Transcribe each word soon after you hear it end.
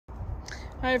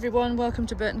Hi everyone, welcome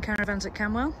to Burton Caravans at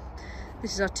Camwell.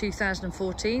 This is our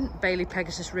 2014 Bailey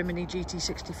Pegasus Rimini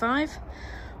GT65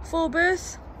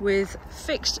 4-berth with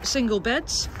fixed single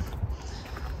beds.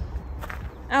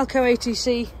 Alco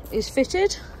ATC is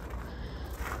fitted,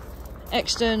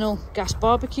 external gas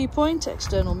barbecue point,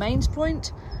 external mains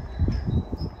point,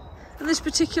 and this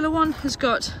particular one has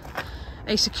got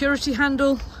a security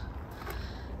handle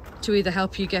to either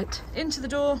help you get into the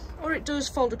door, or it does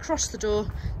fold across the door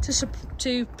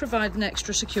to provide an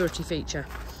extra security feature.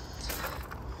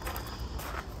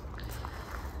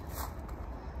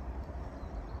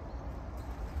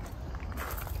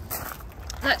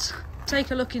 Let's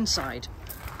take a look inside.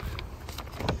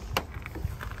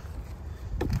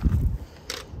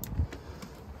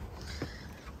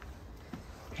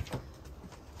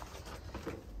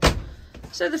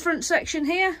 So the front section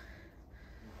here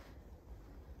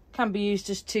can be used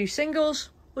as two singles,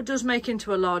 or does make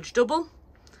into a large double.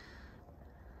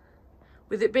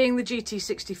 With it being the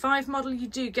GT65 model, you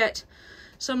do get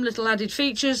some little added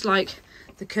features like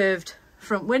the curved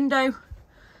front window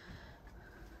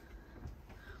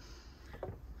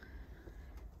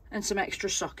and some extra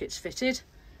sockets fitted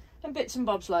and bits and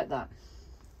bobs like that.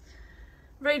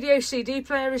 Radio CD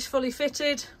player is fully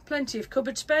fitted, plenty of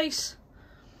cupboard space.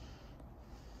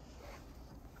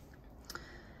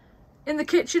 In the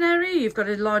kitchen area, you've got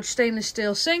a large stainless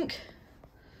steel sink,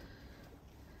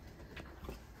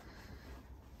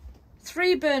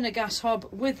 3-burner gas hob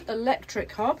with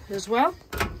electric hob as well,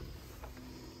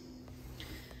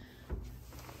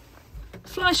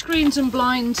 fly screens and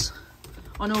blinds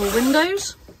on all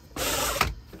windows,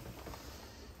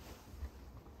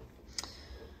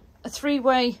 a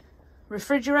 3-way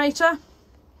refrigerator,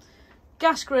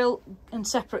 gas grill and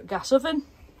separate gas oven,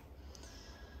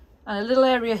 and a little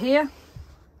area here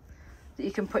that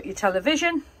you can put your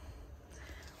television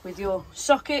with your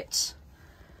sockets,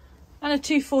 and a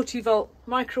 240 volt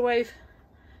microwave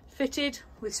fitted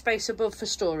with space above for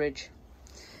storage.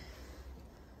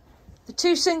 The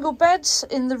two single beds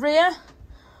in the rear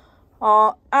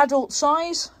are adult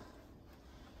size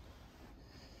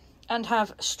and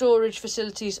have storage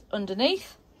facilities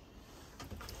underneath.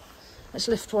 Let's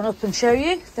lift one up and show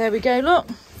you. There we go, look.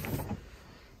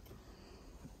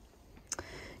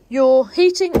 Your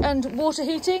heating and water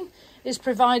heating is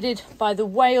provided by the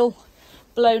Whale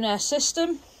blown air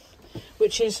system,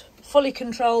 which is fully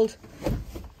controlled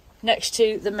next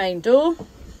to the main door.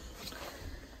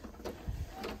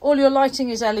 All your lighting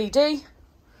is LED.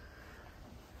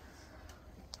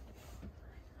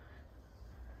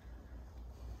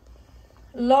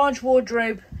 Large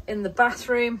wardrobe in the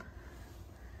bathroom.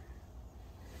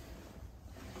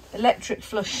 Electric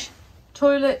flush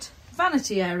toilet,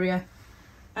 vanity area,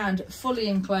 and fully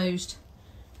enclosed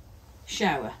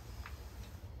shower.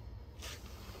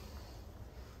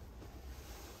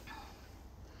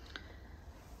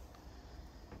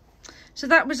 So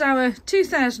that was our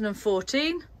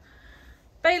 2014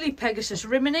 Bailey Pegasus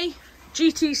Rimini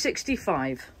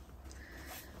GT65.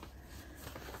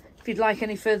 If you'd like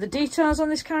any further details on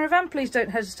this caravan, please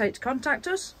don't hesitate to contact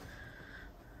us.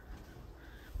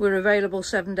 We're available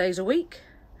 7 days a week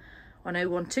on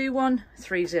 0121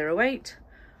 308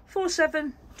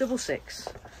 4766.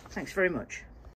 Thanks very much.